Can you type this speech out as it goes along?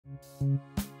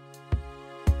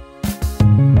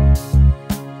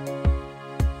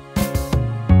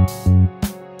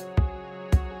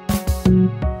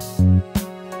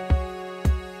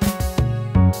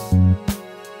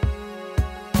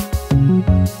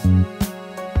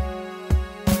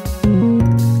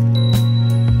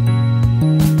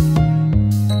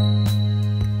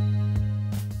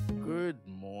Good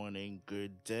morning,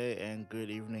 good day, and good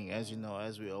evening. As you know,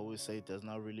 as we always say, it does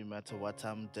not really matter what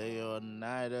time of day or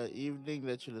night or evening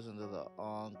that you listen to the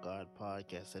On God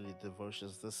podcast, Daily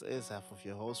Devotions. This is half of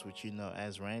your host, which you know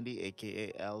as Randy,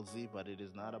 aka LZ, but it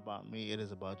is not about me, it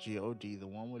is about God, the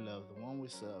one we love, the one we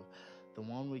serve, the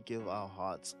one we give our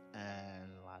hearts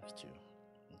and lives to.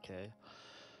 Okay?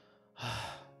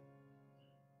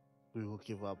 We will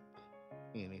give up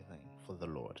anything for the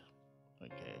Lord.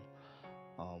 Okay?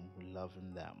 We love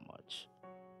him that much.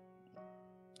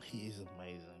 He is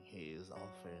amazing. He is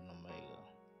Alpha and Omega.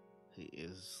 He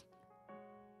is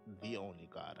the only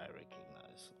God I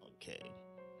recognize. Okay.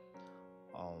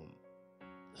 Um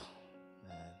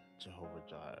man, Jehovah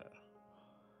Jireh.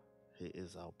 He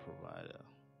is our provider.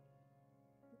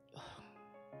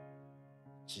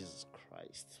 Jesus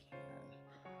Christ,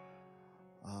 man.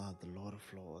 The Lord of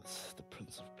Lords, the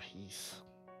Prince of Peace.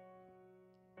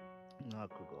 I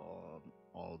could go on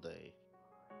all day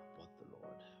about the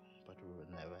Lord, but we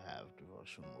would never have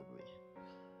devotion, would we?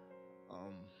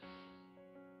 Um,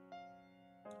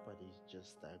 but he's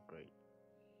just that great.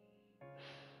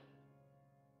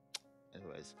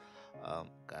 Anyways,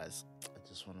 guys, I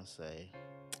just want to say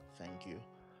thank you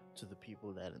to the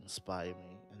people that inspire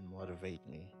me and motivate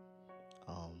me.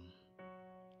 Um,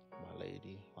 my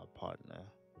lady, my partner,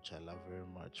 which I love very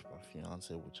much, my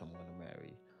fiance, which I'm gonna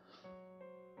marry.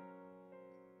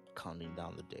 Counting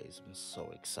down the days, I'm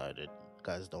so excited.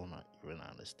 Guys don't not even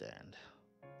understand.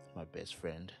 My best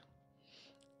friend,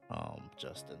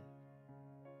 Justin.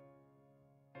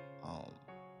 Um,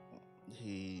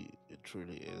 he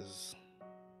truly is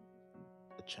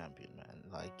a champion, man.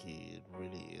 Like he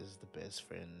really is the best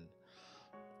friend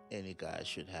any guy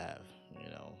should have. You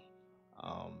know,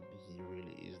 he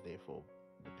really is there for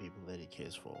the people that he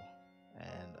cares for,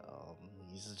 and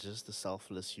he's just a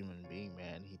selfless human being,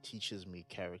 man. He teaches me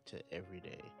character every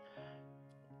day,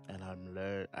 and I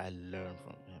learn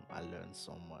from him. I learn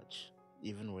so much,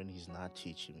 even when he's not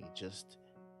teaching me. Just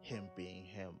him being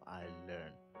him, I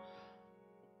learn,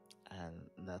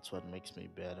 and that's what makes me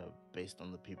better based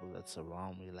on the people that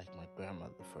surround me, like my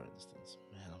grandmother, for instance.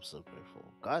 Man, I'm so grateful.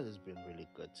 God has been really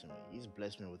good to me. He's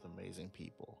blessed me with amazing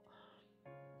people,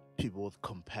 people with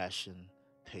compassion,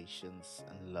 patience,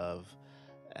 and love,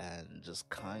 and just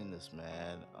kindness,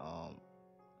 man.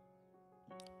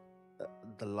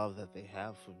 The love that they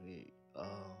have for me,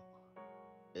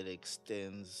 it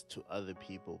extends to other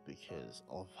people because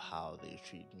of how they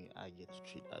treat me. I get to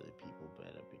treat other people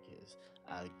better because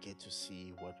I get to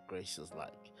see what grace is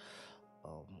like,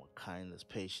 what kindness,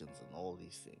 patience, and all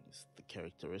these things, the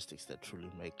characteristics that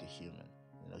truly make a human,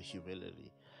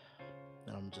 humility.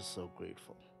 And I'm just so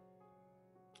grateful.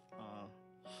 Uh,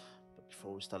 but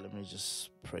before we start, let me just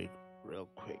pray real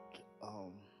quick.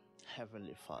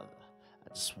 Heavenly Father, I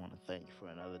just want to thank you for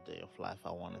another day of life.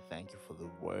 I want to thank you for the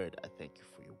word. I thank you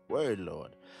for your word,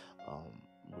 Lord.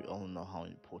 We all know how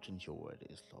important your word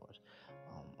is, Lord.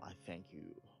 I thank you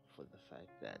for the fact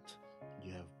that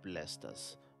you have blessed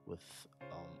us with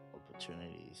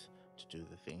opportunities to do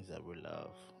the things that we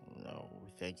love.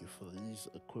 We thank you for these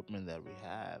equipment that we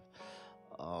have.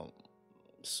 Um,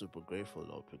 Super grateful,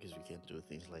 Lord, because we can do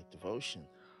things like devotion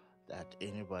that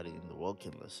anybody in the world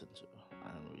can listen to.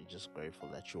 And we're just grateful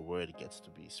that your word gets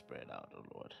to be spread out, oh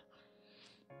Lord.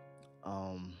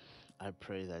 I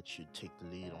pray that you take the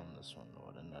lead on this one,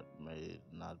 Lord, and that may it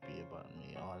not be about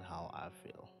me or how I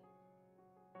feel.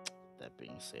 That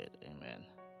being said, amen.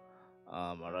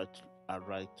 I'd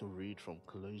like to read from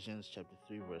Colossians chapter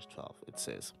 3, verse 12. It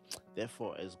says,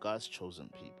 therefore, as God's chosen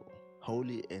people,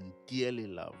 holy and dearly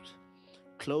loved,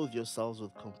 clothe yourselves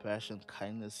with compassion,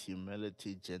 kindness,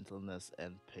 humility, gentleness,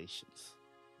 and patience.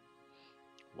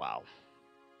 Wow,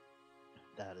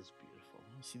 that is beautiful.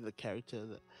 You see the character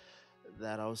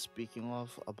that I was speaking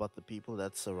of about the people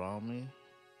that surround me?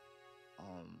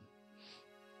 Um,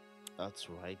 that's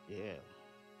right there.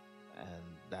 And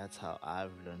that's how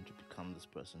I've learned to become this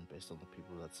person based on the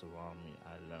people that surround me.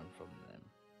 I learn from them.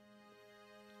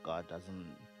 God doesn't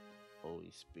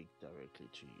always speak directly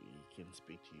to you. He can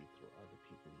speak to you through other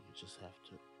people. You just have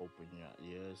to open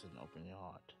your ears and open your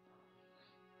heart.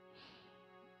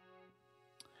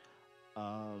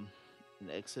 In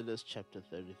Exodus chapter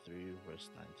 33, verse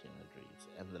 19, it reads,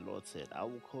 and the Lord said, I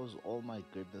will cause all my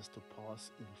goodness to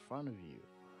pass in front of you,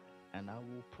 and I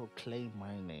will proclaim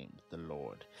my name, the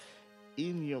Lord.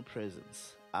 In your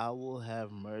presence, I will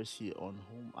have mercy on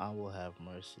whom I will have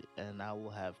mercy, and I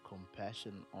will have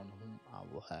compassion on whom I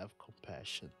will have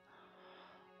compassion.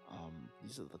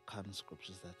 These are the kind of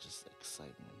scriptures that just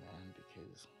excite me, man,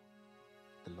 because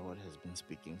the Lord has been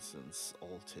speaking since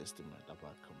Old Testament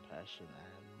about compassion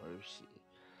and mercy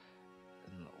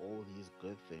and all these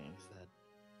good things that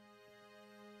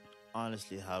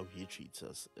honestly how he treats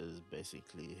us is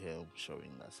basically him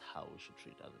showing us how we should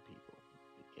treat other people.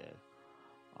 Okay.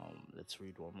 Let's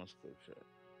read one more scripture.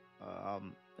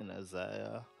 In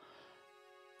Isaiah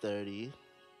 30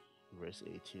 verse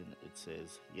 18 it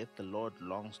says, "Yet the Lord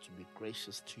longs to be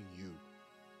gracious to you.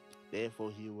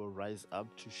 Therefore he will rise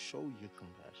up to show you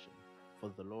compassion. For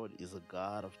the Lord is a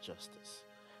God of justice.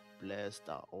 Blessed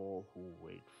are all who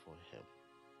wait for him."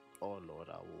 Oh Lord,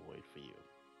 I will wait for you.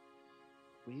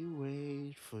 We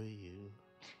wait for you.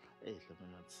 Hey, let me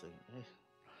not sing. Hey.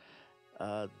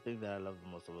 The thing that I love the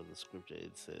most about the scripture,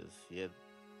 it says, "Yet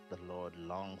the Lord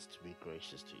longs to be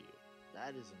gracious to you."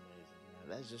 That is amazing, man.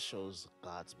 That just shows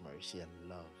God's mercy and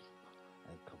love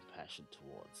and compassion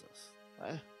towards us.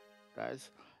 Right?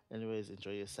 Guys, anyways,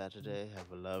 enjoy your Saturday.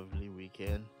 Have a lovely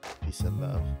weekend. Peace and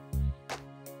love.